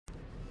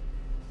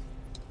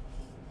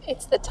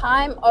It's the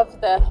time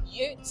of the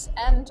utes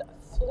and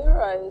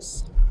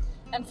fluoros.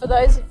 And for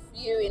those of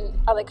you in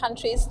other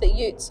countries, the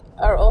utes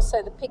are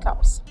also the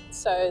pickups.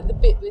 So the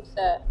bit with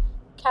the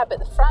cab at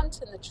the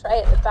front and the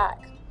tray at the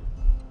back,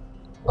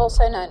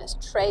 also known as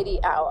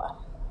tradie hour.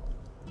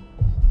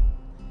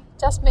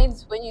 Just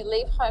means when you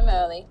leave home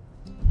early,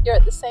 you're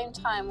at the same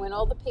time when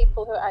all the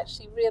people who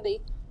actually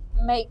really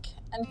make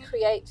and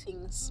create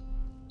things,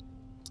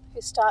 who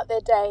start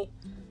their day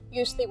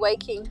usually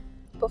waking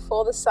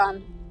before the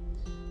sun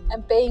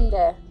and being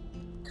there,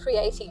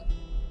 creating.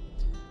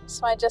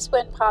 So I just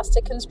went past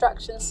a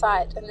construction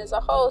site and there's a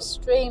whole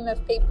stream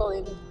of people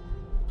in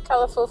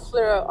colourful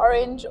fluoro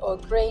orange or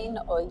green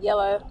or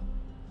yellow,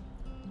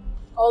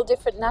 all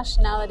different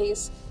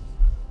nationalities.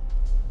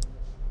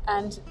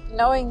 And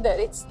knowing that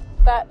it's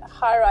that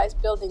high-rise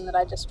building that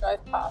I just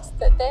drove past,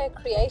 that they're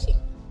creating.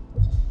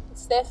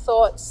 It's their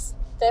thoughts,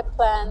 their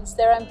plans,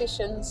 their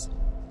ambitions.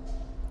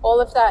 All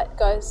of that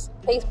goes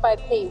piece by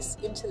piece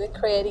into the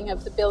creating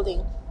of the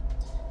building.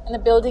 And the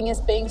building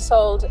is being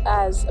sold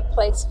as a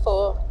place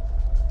for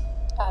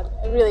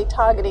really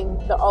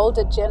targeting the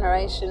older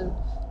generation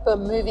who are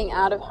moving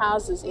out of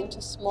houses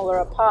into smaller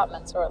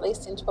apartments, or at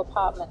least into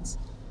apartments.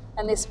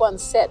 And this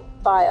one's set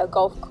by a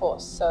golf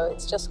course, so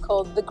it's just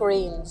called The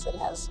Greens and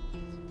has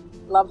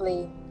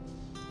lovely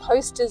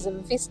posters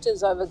and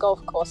vistas over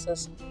golf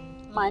courses.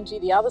 Mind you,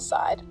 the other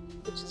side,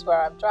 which is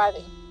where I'm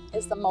driving,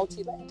 is the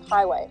multi-laned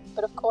highway.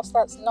 But of course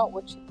that's not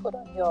what you put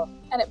on your...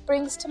 And it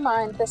brings to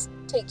mind the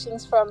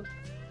teachings from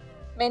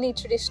many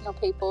traditional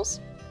peoples.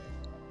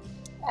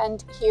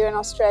 And here in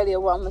Australia,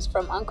 one was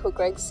from Uncle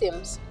Greg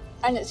Sims.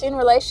 And it's in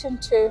relation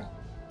to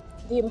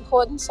the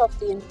importance of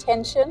the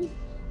intention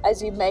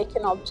as you make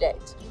an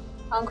object.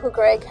 Uncle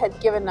Greg had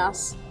given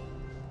us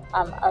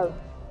a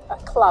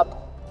club.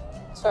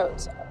 So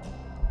it's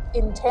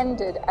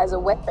intended as a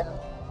weapon.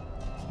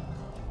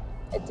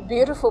 It's a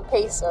beautiful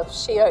piece of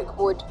she oak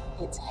wood.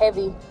 It's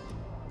heavy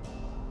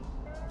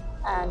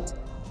and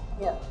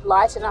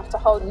light enough to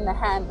hold in the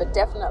hand, but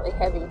definitely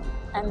heavy.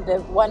 And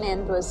the one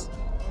end was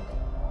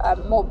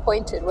more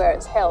pointed where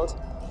it's held.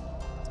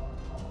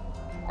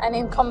 And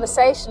in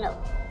conversation, it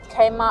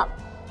came up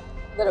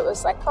that it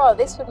was like, oh,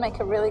 this would make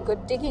a really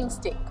good digging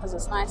stick because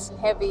it's nice and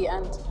heavy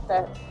and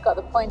got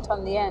the point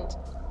on the end.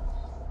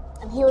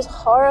 And he was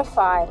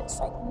horrified. It's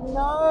like,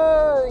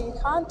 no, you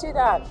can't do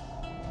that.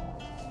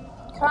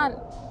 You can't,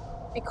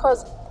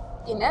 because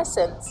in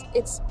essence,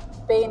 it's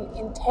been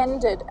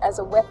intended as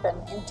a weapon,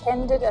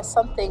 intended as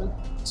something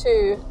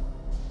to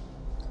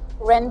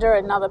render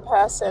another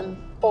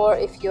person, or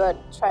if you're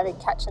trying to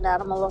catch an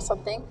animal or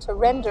something, to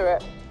render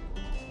it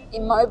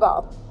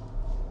immobile.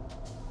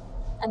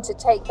 And to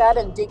take that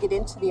and dig it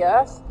into the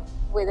earth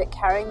with it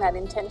carrying that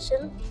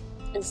intention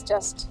is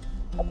just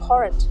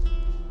abhorrent.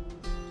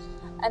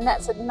 And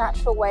that's a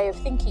natural way of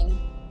thinking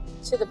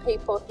to the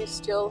people who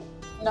still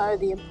know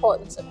the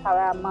importance of how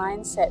our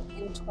mindset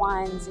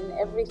entwines in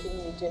everything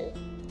we do.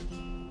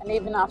 And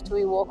even after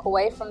we walk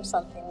away from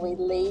something, we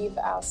leave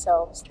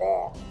ourselves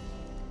there.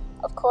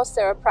 Of course,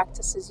 there are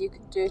practices you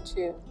can do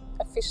to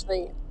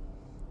officially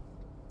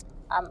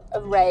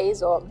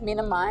erase or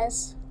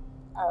minimize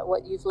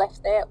what you've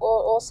left there,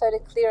 or also to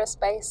clear a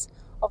space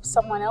of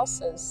someone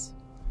else's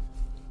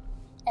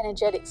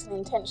energetics and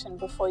intention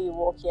before you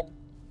walk in.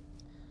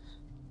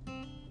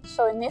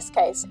 So in this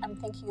case, I'm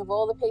thinking of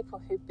all the people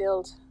who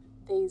build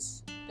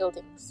these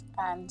buildings,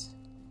 and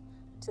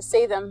to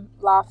see them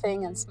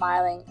laughing and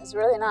smiling is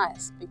really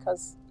nice,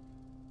 because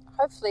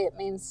hopefully it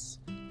means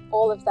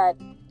all of that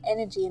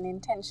energy and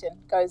intention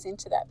goes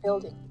into that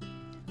building.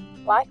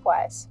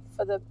 Likewise,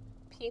 for the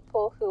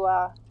people who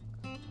are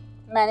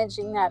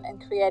managing that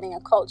and creating a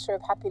culture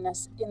of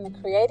happiness in the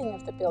creating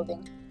of the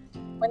building,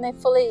 when they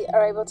fully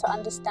are able to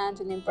understand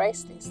and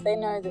embrace this, they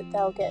know that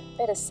they'll get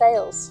better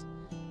sales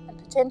and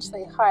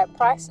potentially higher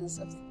prices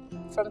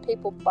from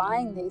people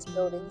buying these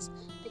buildings,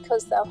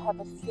 because they'll have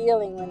a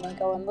feeling when they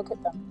go and look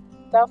at them.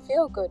 They'll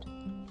feel good.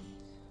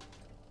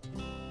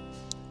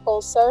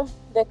 Also,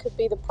 there could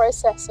be the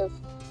process of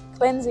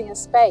cleansing a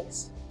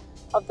space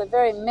of the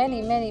very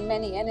many, many,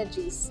 many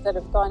energies that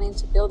have gone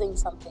into building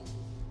something,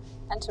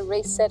 and to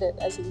reset it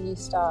as a new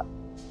start.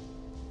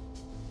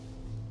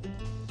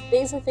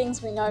 These are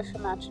things we know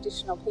from our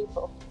traditional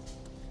people,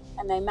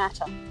 and they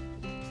matter.